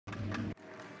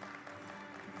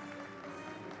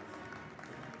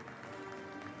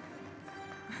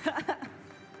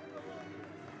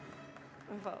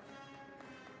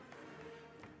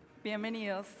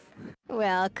Bienvenidos.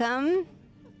 Welcome.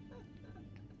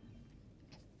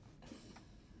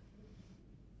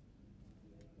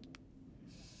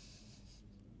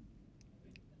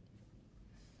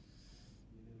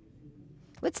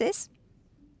 What's this?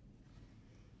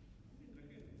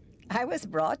 I was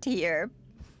brought here.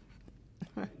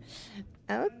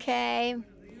 Okay.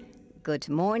 Good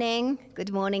morning.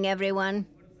 Good morning, everyone.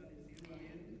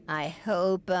 I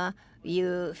hope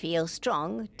you feel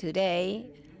strong today,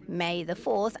 May the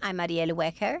 4th. I'm Ariel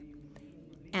Wecker,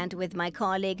 and with my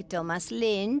colleague Thomas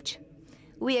Lynch,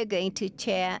 we are going to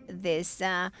chair this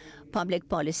public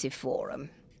policy forum.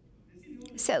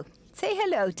 So, say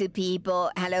hello to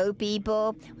people. Hello,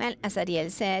 people. Well, as Ariel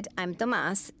said, I'm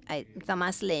Thomas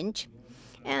Lynch,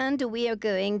 and we are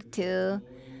going to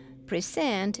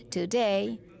present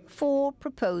today 4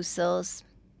 proposals.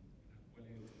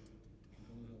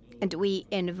 And we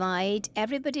invite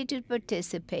everybody to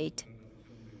participate.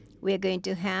 We are going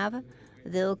to have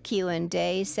the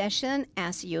Q&A session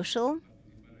as usual.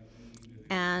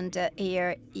 And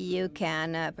here you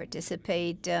can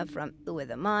participate with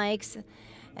the mics,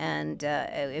 and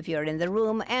if you're in the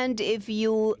room. And if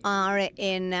you are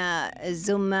in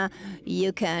Zoom,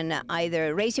 you can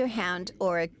either raise your hand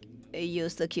or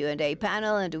use the Q&A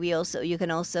panel, and you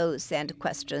can also send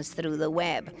questions through the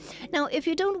web. Now, if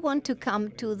you don't want to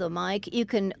come to the mic, you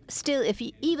can still,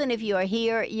 even if you are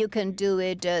here, you can do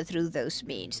it through those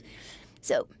means.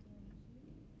 So,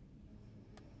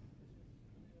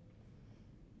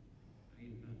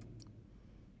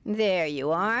 there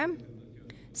you are.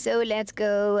 So let's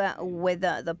go with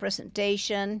the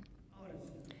presentation.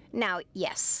 Now,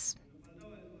 yes,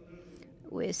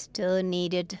 we still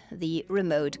needed the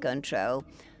remote control.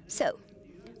 So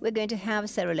we're going to have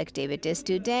several activities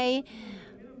today.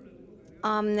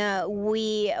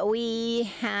 We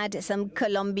had some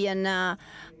Colombian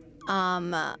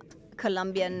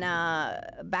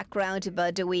background,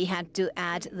 but we had to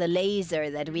add the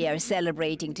laser that we are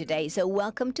celebrating today. So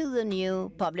welcome to the new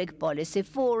Public Policy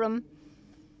Forum.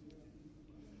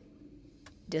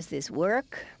 Does this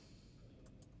work?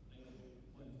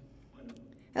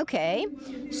 Okay,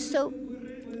 so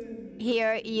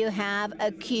here you have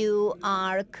a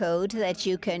QR code that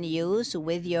you can use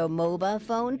with your mobile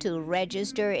phone to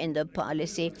register in the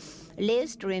policy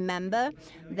list. Remember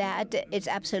that it's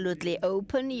absolutely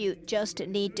open. You just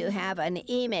need to have an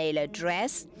email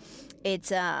address.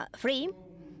 It's free.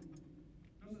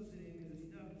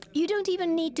 You don't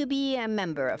even need to be a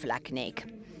member of LACNIC.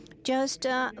 Just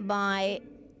by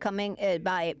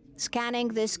scanning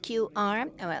this QR,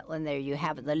 well, and there you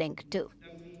have the link too.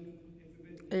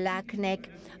 LACNIC,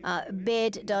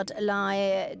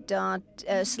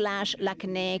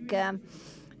 bit.ly/LACNIC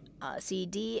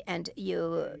CD and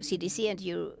CDC, and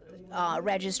you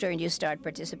register and you start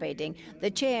participating. The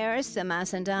chairs,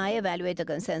 Tomas and I, evaluate the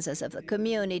consensus of the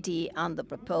community on the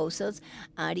proposals.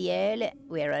 Ariel,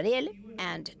 we're Ariel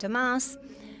and Tomas,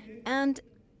 and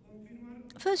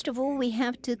first of all, we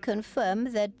have to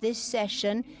confirm that this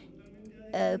session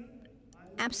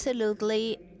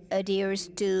absolutely adheres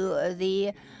to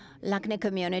the LACNIC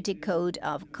Community Code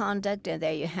of Conduct, and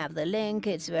there you have the link.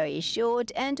 It's very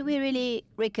short, and we really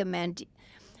recommend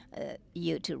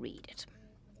you to read it.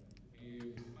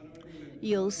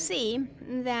 You'll see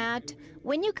that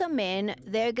when you come in,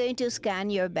 they're going to scan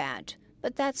your badge,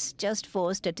 but that's just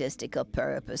for statistical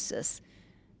purposes.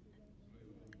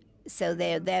 So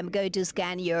they're going to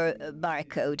scan your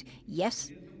barcode.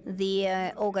 Yes,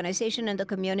 the organization and the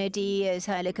community is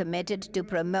highly committed to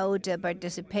promote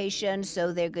participation,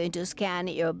 so they're going to scan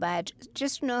your badge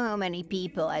just to know how many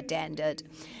people attended.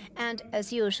 And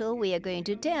as usual, we are going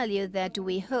to tell you that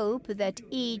we hope that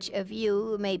each of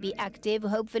you may be active.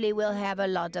 Hopefully we'll have a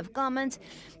lot of comments.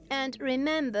 And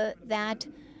remember that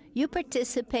you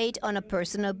participate on a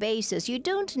personal basis. You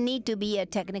don't need to be a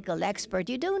technical expert.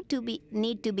 You don't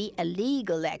need to be a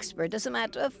legal expert. As a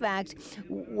matter of fact,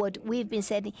 what we've been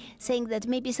saying that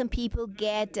maybe some people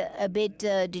get a bit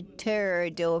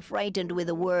deterred or frightened with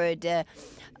the word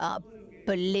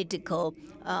political.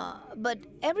 But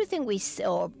everything we say,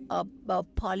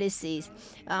 about policies,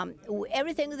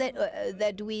 everything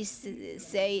that we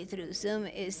say through Zoom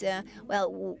is,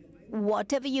 well,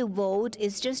 whatever you vote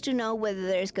is just to know whether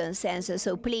there's consensus.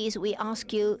 So please, we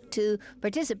ask you to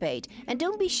participate. And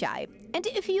don't be shy. And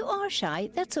if you are shy,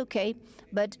 that's okay.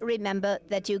 But remember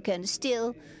that you can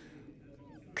still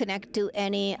connect to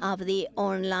any of the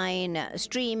online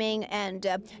streaming. And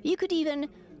you could even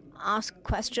ask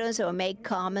questions or make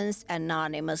comments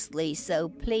anonymously. So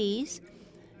please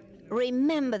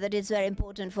remember that it's very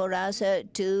important for us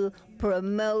to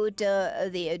promote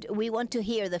we want to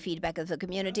hear the feedback of the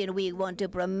community, and we want to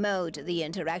promote the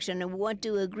interaction, and we want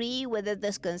to agree whether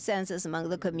there's consensus among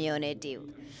the community.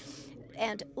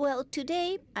 And, well,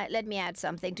 today, let me add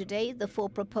something. Today, the 4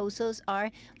 proposals are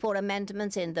for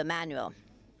amendments in the manual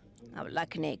of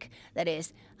LACNIC. That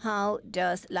is, how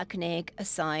does LACNIC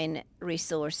assign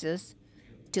resources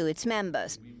to its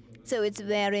members? So it's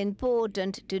very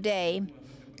important today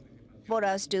for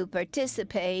us to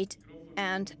participate.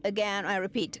 And again, I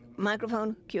repeat,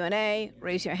 microphone, Q&A,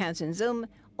 raise your hands in Zoom,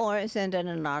 or send an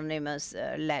anonymous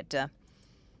letter.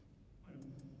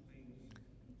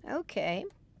 Okay,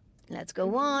 let's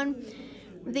go on.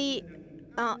 The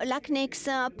LACNIC's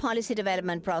policy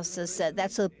development process,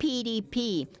 that's a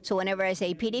PDP. So whenever I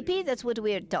say PDP, that's what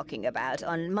we're talking about.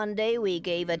 On Monday, we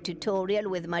gave a tutorial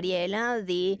with Mariela,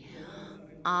 the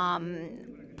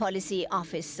policy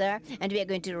officer, and we are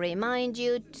going to remind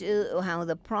you to how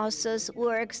the process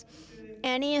works.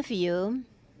 Any of you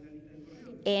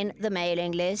in the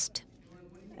mailing list,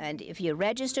 and if you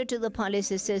register to the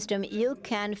policy system, you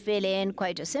can fill in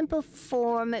quite a simple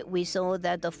form. We saw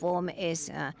that the form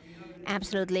is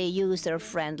absolutely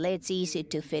user-friendly. It's easy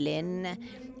to fill in.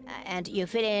 And you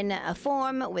fill in a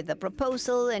form with a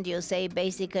proposal, and you say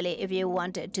basically if you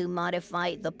want to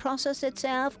modify the process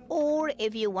itself, or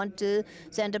if you want to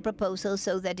send a proposal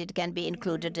so that it can be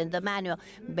included in the manual.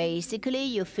 Basically,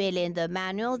 you fill in the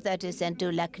manual that is sent to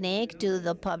LACNIC, to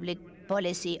the public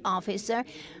policy officer.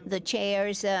 The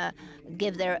chairs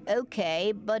give their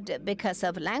okay, but because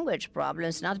of language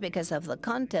problems, not because of the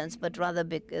contents, but rather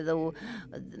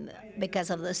because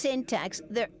of the syntax,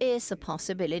 there is a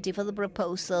possibility for the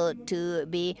proposal to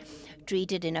be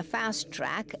treated in a fast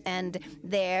track, and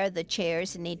there the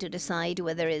chairs need to decide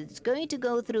whether it's going to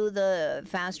go through the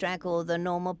fast track or the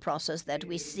normal process that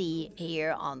we see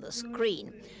here on the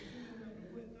screen.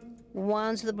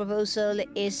 Once the proposal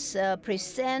is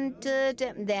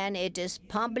presented, then it is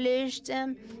published,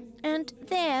 and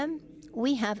then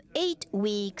we have 8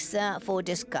 weeks for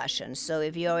discussion. So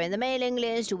if you're in the mailing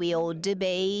list, we all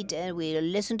debate, and we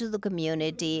listen to the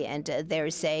community and their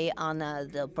say on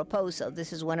the proposal.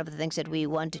 This is one of the things that we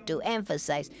wanted to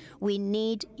emphasize. We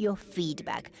need your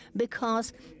feedback,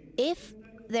 because if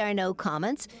there are no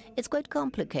comments, it's quite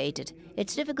complicated.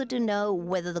 It's difficult to know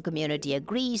whether the community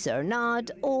agrees or not,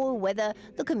 or whether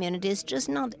the community is just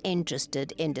not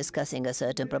interested in discussing a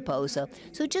certain proposal.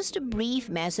 So just a brief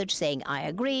message saying, I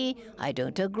agree, I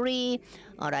don't agree,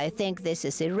 or I think this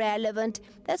is irrelevant,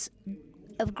 that's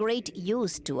of great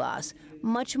use to us,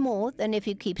 much more than if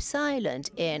you keep silent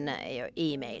in your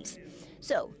emails.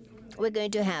 So we're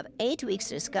going to have 8 weeks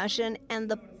discussion, and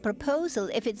the proposal,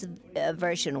 if it's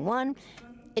version 1,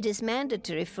 it is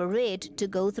mandatory for it to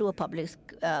go through a public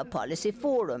policy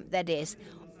forum. That is,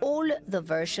 all the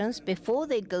versions, before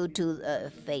they go to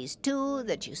phase 2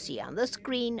 that you see on the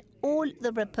screen, all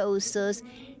the proposals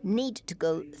need to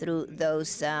go through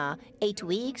those 8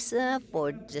 weeks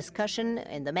for discussion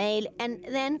in the mail, and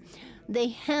then they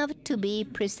have to be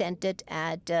presented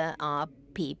at our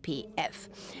PPF.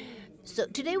 So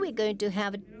today we're going to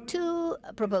have 2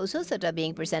 proposals that are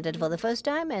being presented for the first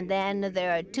time, and then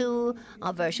there are 2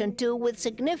 version 2 with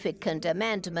significant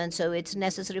amendments, so it's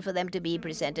necessary for them to be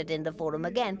presented in the forum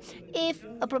again. If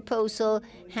a proposal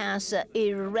has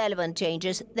irrelevant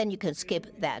changes, then you can skip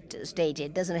that stage.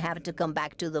 It doesn't have to come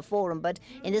back to the forum, but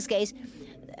in this case,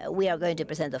 we are going to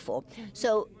present the 4.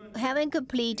 So having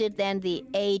completed then the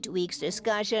 8 weeks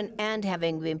discussion and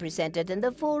having been presented in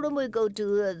the forum, we go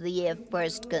to the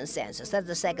first consensus. That's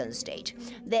the second stage.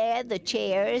 There, the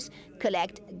chairs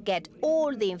get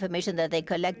all the information that they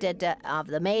collected of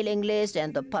the mailing list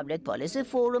and the public policy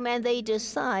forum, and they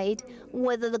decide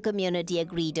whether the community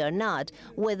agreed or not,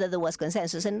 whether there was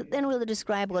consensus, and then we'll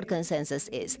describe what consensus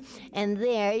is. And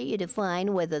there you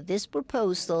define whether this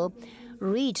proposal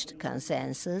reached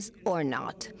consensus or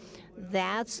not.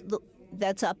 That's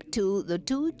up to the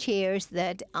 2 chairs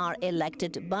that are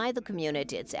elected by the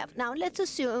community itself. Now, let's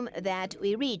assume that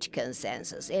we reach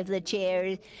consensus. If the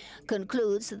chair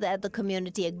concludes that the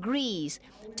community agrees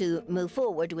to move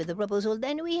forward with the proposal,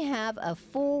 then we have a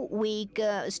 4-week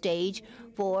stage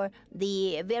for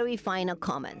the very final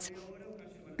comments.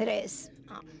 It is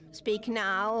speak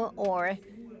now or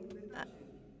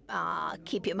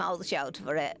keep your mouth shut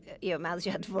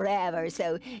forever.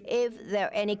 So if there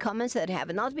are any comments that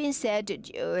have not been said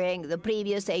during the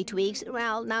previous 8 weeks,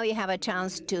 well, now you have a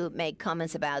chance to make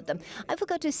comments about them. I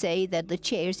forgot to say that the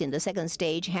chairs in the second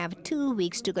stage have 2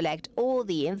 weeks to collect all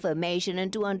the information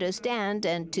and to understand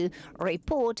and to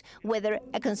report whether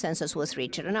a consensus was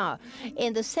reached or not.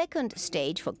 In the second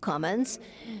stage for comments,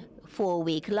 for a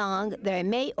week long. There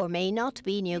may or may not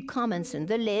be new comments in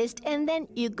the list, and then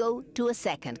you go to a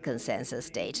second consensus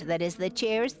stage. That is, the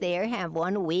chairs there have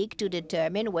 1 week to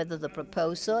determine whether the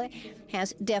proposal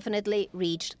has definitely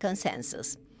reached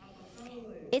consensus.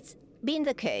 It's been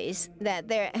the case that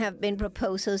there have been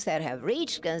proposals that have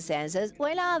reached consensus,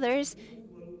 while others,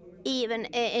 even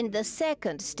in the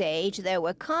second stage, there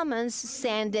were comments,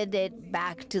 sending it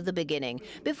back to the beginning.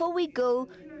 Before we go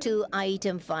to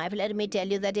item 5, let me tell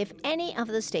you that if any of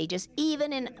the stages,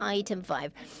 even in item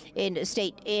 5, in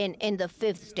the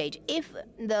fifth stage, if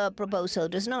the proposal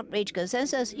does not reach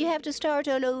consensus, you have to start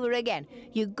all over again.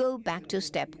 You go back to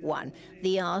step 1.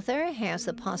 The author has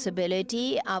the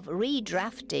possibility of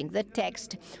redrafting the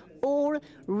text or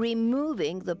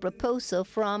removing the proposal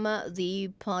from the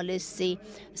policy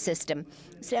system.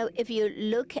 So if you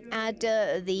look at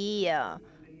the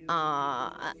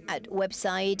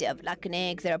website of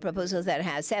LACNIC, there are proposals that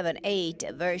have 7, 8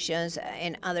 versions,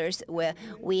 and others where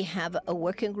we have a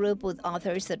working group with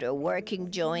authors that are working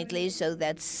jointly so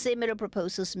that similar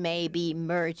proposals may be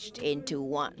merged into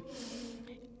one.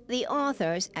 The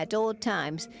authors at all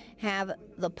times have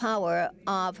the power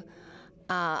of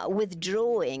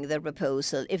withdrawing the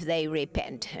proposal if they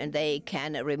repent, and they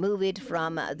can remove it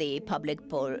from the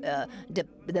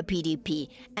the PDP.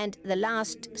 And the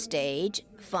last stage,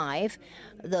 5,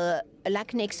 the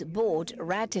LACNIC's board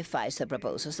ratifies the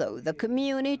proposal. So the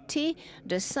community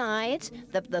decides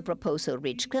that the proposal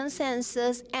reached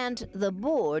consensus, and the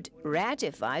board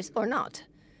ratifies or not.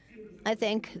 I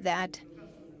think that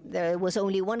there was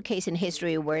only one case in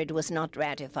history where it was not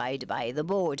ratified by the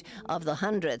board of the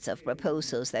hundreds of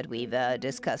proposals that we've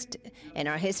discussed in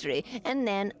our history. And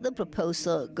then the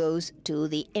proposal goes to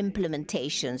the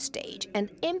implementation stage.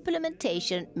 And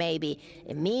implementation may be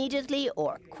immediately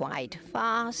or quite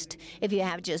fast, if you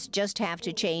have just have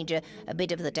to change a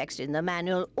bit of the text in the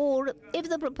manual, or if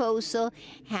the proposal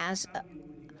has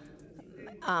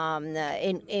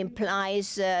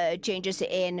implies changes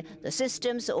in the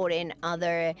systems or in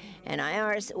other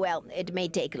NIRs, well, it may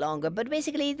take longer. But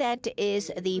basically, that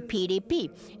is the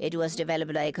PDP. It was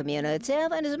developed by the community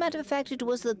itself, and as a matter of fact, it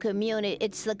was the community.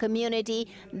 It's the community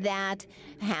that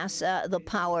has the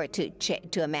power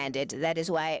to amend it. That is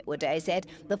why, what I said,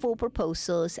 the 4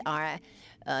 proposals are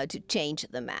to change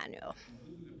the manual.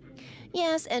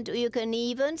 Yes, and you can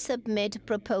even submit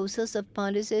proposals of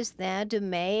policies that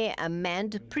may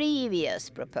amend previous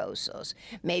proposals.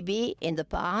 Maybe in the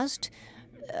past,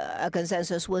 a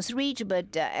consensus was reached,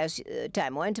 but as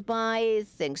time went by,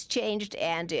 things changed,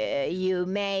 and you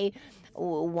may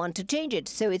want to change it.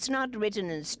 So it's not written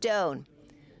in stone.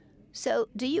 So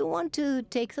do you want to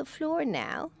take the floor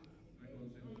now?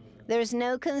 There's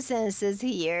no consensus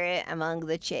here among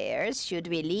the chairs. Should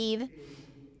we leave?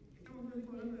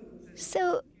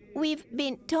 So we've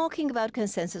been talking about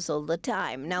consensus all the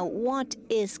time. Now, what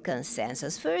is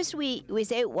consensus? First, we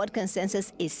say what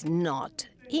consensus is not.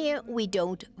 Here, we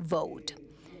don't vote.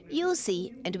 You'll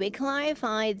see, and we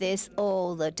clarify this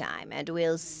all the time, and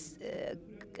we'll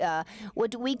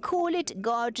what we call it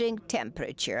gauging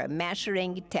temperature,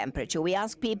 measuring temperature. We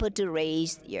ask people to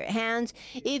raise your hands.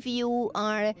 If you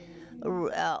are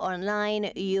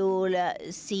online, you'll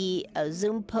see a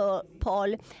Zoom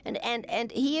poll,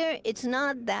 and here it's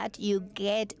not that you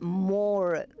get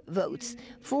more votes.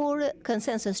 For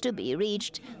consensus to be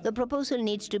reached, the proposal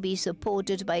needs to be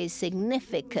supported by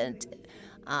significant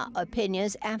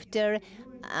opinions after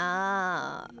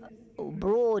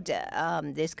broad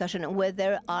discussion where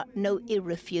there are no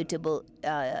irrefutable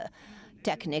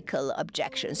technical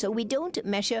objections. So we don't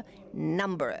measure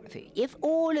number. If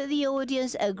all of the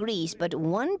audience agrees, but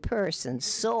one person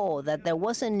saw that there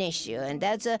was an issue, and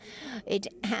that's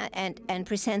and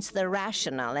presents the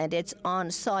rationale, and it's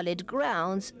on solid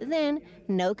grounds, then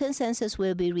no consensus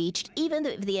will be reached, even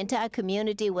if the entire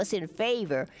community was in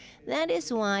favor. That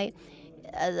is why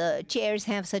the chairs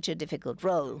have such a difficult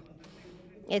role.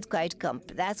 It's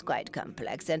that's quite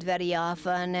complex, and very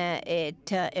often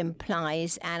it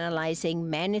implies analyzing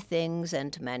many things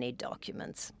and many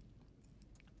documents.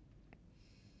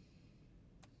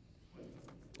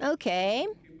 Okay.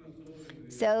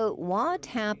 So what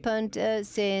happened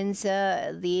since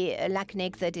the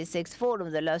LACNIC 36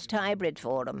 forum, the last hybrid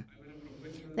forum?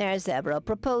 There are several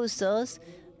proposals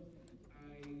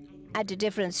at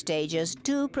different stages.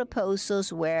 2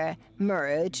 proposals were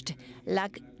merged,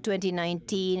 LAC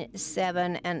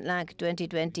 2019-7 and LAC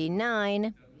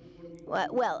 2029.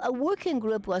 Well, a working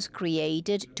group was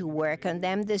created to work on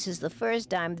them. This is the first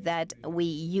time that we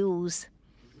use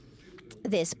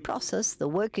this process, the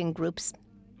working groups.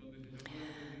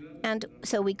 And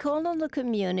so we call on the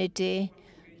community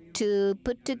to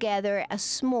put together a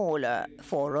smaller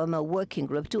forum, a working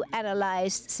group, to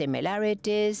analyze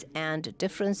similarities and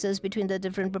differences between the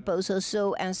different proposals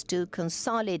so as to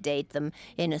consolidate them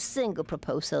in a single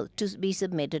proposal to be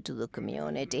submitted to the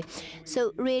community.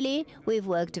 So really, we've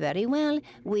worked very well.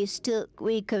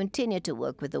 We continue to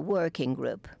work with the working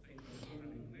group.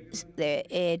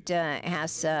 It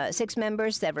has 6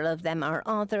 members. Several of them are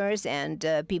authors and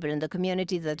people in the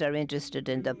community that are interested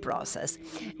in the process.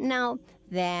 Now,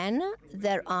 then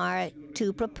there are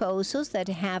 2 proposals that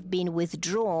have been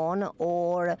withdrawn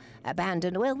or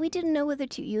abandoned. Well, we didn't know whether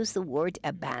to use the word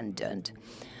abandoned.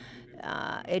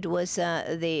 It was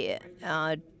the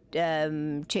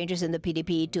changes in the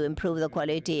PDP to improve the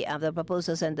quality of the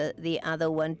proposals, and the other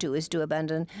one too is to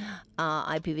abandon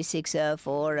IPv6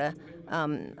 for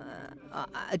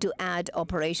to add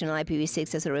operational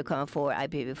IPv6 as a requirement for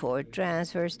IPv4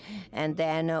 transfers. And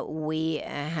then we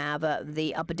have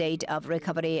the update of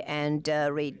recovery and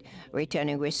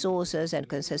returning resources and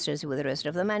consistency with the rest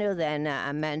of the manual. Then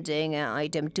amending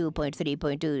item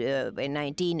 2.3.2 in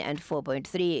 19 and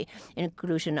 4.3,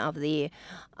 inclusion of the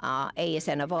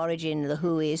ASN of origin, the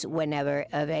WHOIS whenever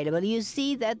available. You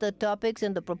see that the topics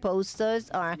in the proposals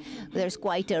there's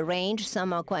quite a range.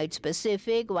 Some are quite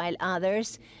specific, while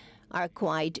others are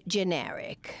quite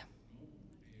generic,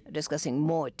 discussing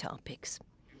more topics.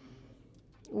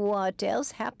 What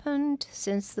else happened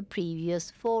since the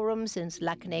previous forum, since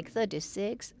LACNIC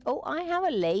 36? Oh, I have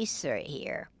a laser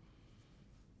here.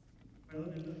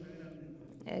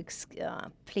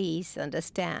 Please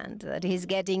understand that he's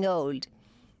getting old.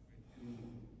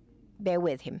 Bear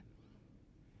with him.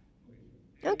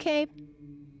 Okay.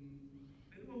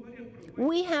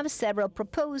 We have several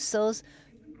proposals,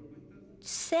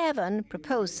 7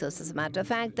 proposals, as a matter of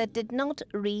fact, that did not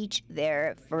reach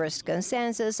their first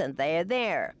consensus, and they are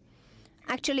there.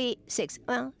 Actually, 6,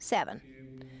 well, 7.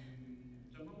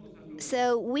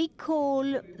 So we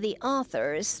call the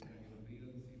authors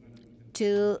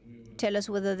to tell us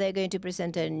whether they're going to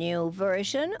present a new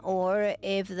version or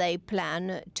if they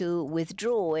plan to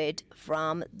withdraw it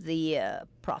from the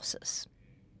process.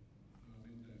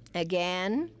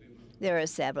 Again, there are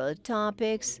several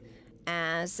topics,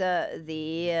 as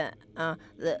the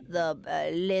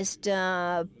list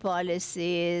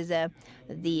policies,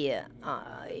 the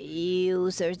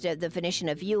users, the definition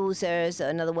of users.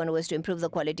 Another one was to improve the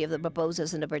quality of the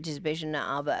proposals and the participation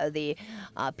of the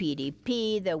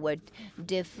PDP. There were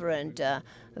different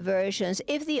versions.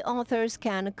 If the authors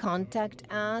can contact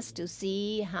us to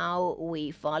see how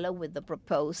we follow with the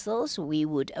proposals, we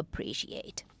would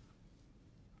appreciate.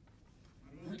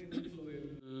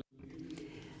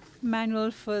 Manual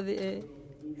for the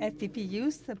FPP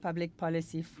use, the Public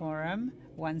Policy Forum.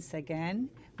 Once again,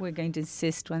 we're going to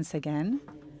insist once again.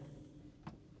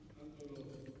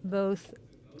 Both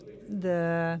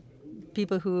the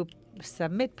people who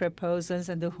submit proposals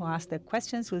and who ask the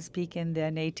questions will speak in their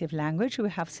native language. We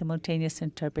have simultaneous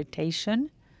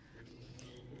interpretation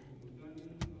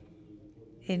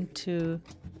into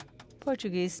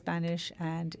Portuguese, Spanish,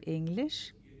 and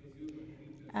English,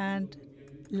 and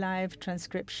live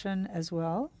transcription as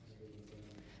well,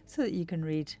 so that you can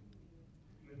read.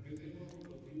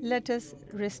 Let us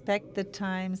respect the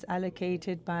times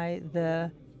allocated by the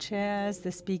chairs.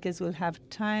 The speakers will have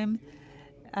time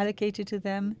allocated to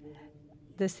them.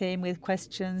 The same with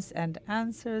questions and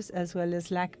answers, as well as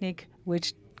LACNIC,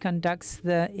 which conducts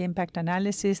the impact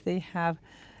analysis. They have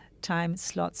time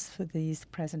slots for these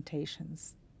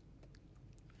presentations.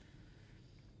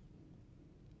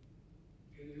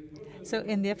 So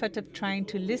in the effort of trying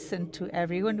to listen to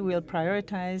everyone, we'll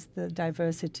prioritize the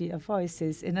diversity of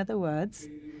voices. In other words,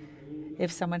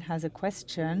 if someone has a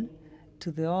question to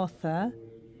the author,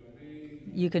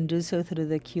 you can do so through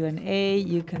the Q&A.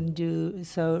 You can do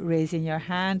so raising your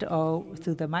hand or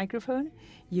through the microphone.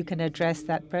 You can address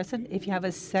that person. If you have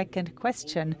a second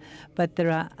question, but there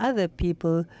are other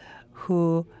people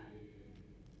who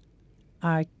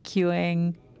are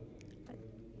queuing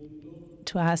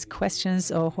to ask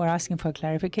questions or who are asking for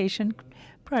clarification,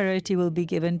 priority will be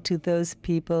given to those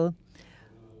people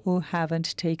who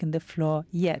haven't taken the floor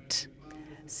yet.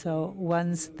 So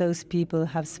once those people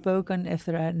have spoken, if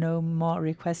there are no more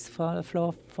requests for the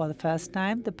floor for the first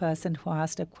time, the person who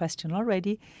asked a question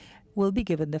already will be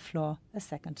given the floor a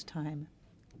second time.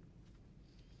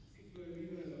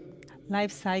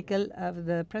 Life cycle of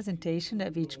the presentation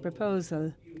of each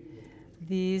proposal.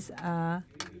 These are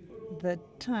the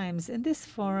times. In this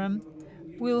forum,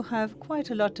 we'll have quite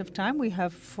a lot of time. We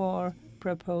have 4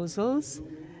 proposals.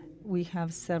 We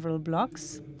have several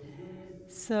blocks.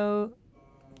 So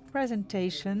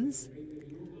presentations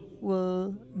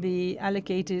will be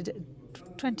allocated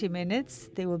 20 minutes.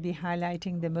 They will be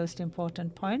highlighting the most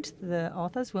important point. The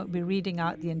authors won't be reading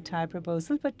out the entire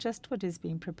proposal, but just what is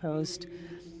being proposed.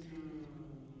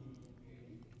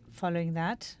 Following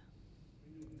that,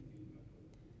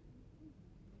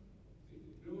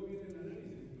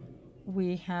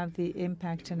 we have the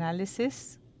impact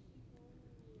analysis.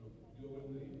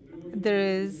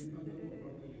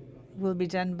 Will be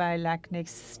done by LACNIC's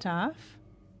staff.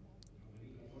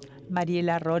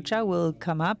 Mariela Rocha will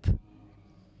come up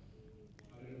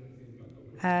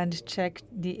and check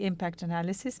the impact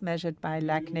analysis measured by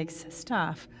LACNIC's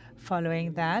staff.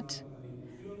 Following that,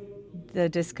 the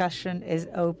discussion is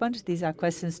opened. These are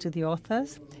questions to the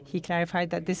authors. He clarified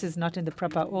that this is not in the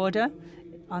proper order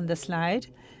on the slide.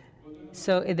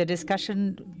 So in the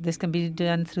discussion, this can be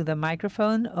done through the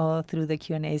microphone or through the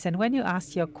Q&As. And when you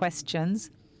ask your questions,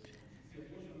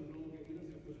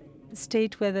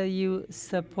 state whether you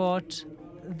support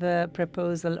the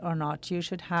proposal or not. You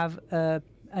should have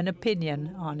an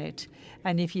opinion on it.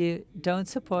 And if you don't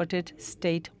support it,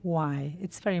 state why.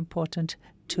 It's very important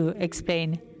to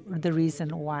explain the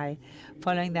reason why.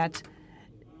 Following that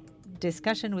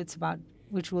discussion,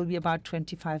 which will be about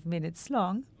 25 minutes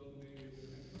long,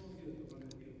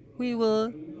 we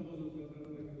will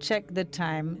check the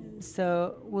time.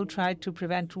 So we'll try to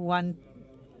prevent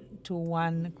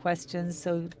one-to-one questions,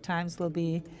 so times will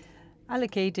be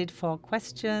allocated for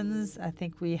questions. I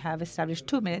think we have established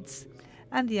 2 minutes,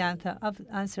 and the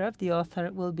answer of the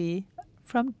author will be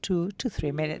from 2 to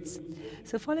 3 minutes.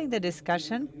 So following the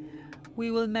discussion, we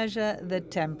will measure the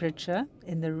temperature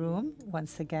in the room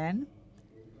once again.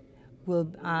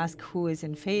 We'll ask who is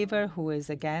in favor, who is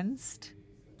against,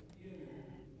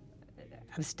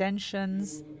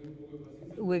 abstentions.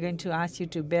 We're going to ask you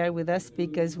to bear with us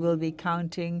because we'll be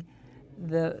counting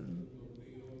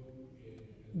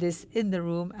this in the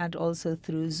room and also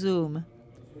through Zoom.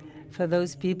 For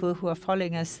those people who are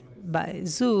following us by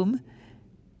Zoom,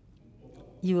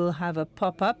 you will have a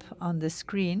pop-up on the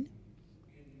screen.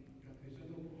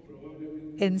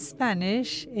 In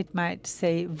Spanish, it might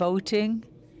say voting.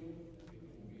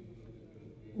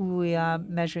 We are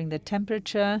measuring the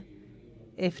temperature.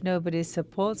 If nobody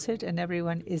supports it and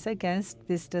everyone is against,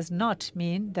 this does not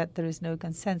mean that there is no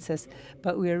consensus.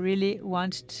 But we really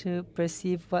want to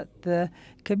perceive how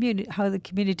the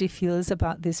community feels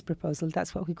about this proposal.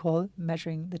 That's what we call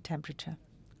measuring the temperature.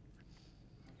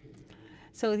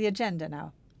 So the agenda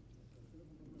now.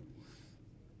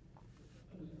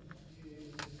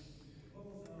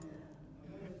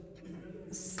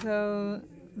 So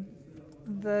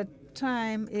the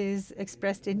time is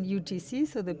expressed in UTC,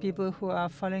 so the people who are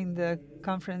following the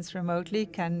conference remotely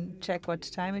can check what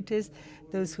time it is.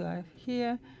 Those who are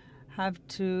here have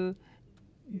to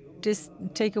just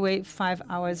take away 5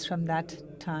 hours from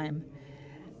that time.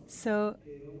 So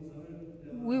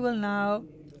we will now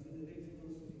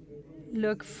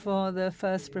look for the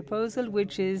first proposal,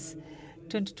 which is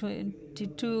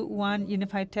 2022-1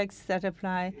 unified texts that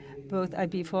apply both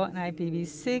IPv4 and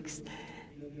IPv6.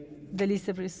 The list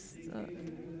of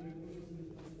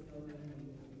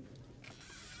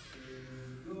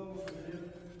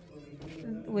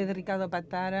with Ricardo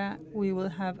Patara, we will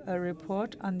have a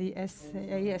report on the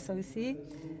SOC.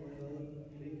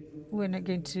 We're not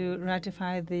going to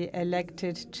ratify the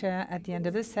elected chair at the end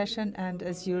of the session, and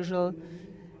as usual,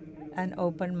 an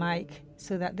open mic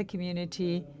so that the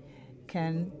community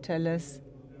can tell us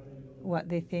what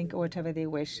they think or whatever they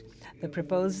wish. The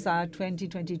proposals are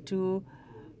 2022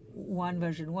 1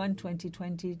 version 1,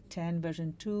 2020 10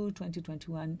 version 2,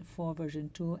 2021 4 version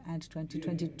 2, and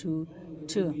 2022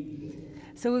 2.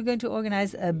 So we're going to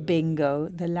organize a bingo,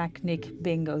 the LACNIC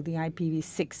bingo, the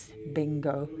IPv6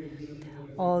 bingo.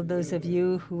 All those of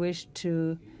you who wish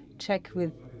to check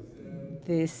with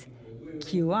this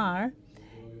QR,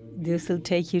 this will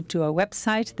take you to our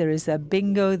website. There is a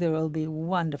bingo. There will be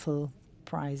wonderful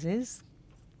prizes.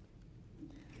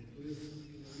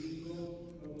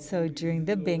 So during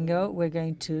the bingo, we're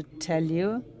going to tell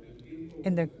you,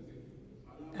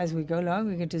 as we go along,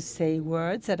 we're going to say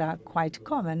words that are quite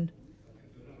common.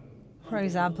 For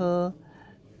example,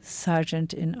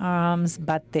 Sergeant in Arms,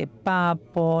 Bate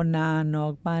Papo,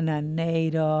 Nano,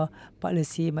 Bananeiro,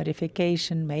 Policy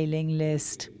Modification, Mailing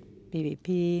List,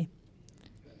 PDP.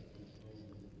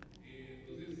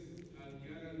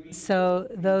 So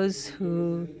those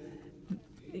who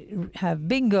have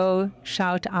bingo,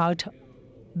 shout out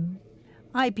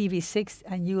IPv6,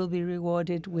 and you will be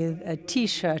rewarded with a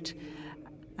T-shirt.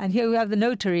 And here we have the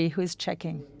notary who is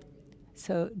checking.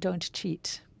 So don't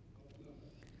cheat.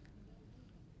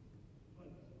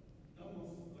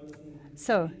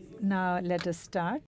 So now let us start.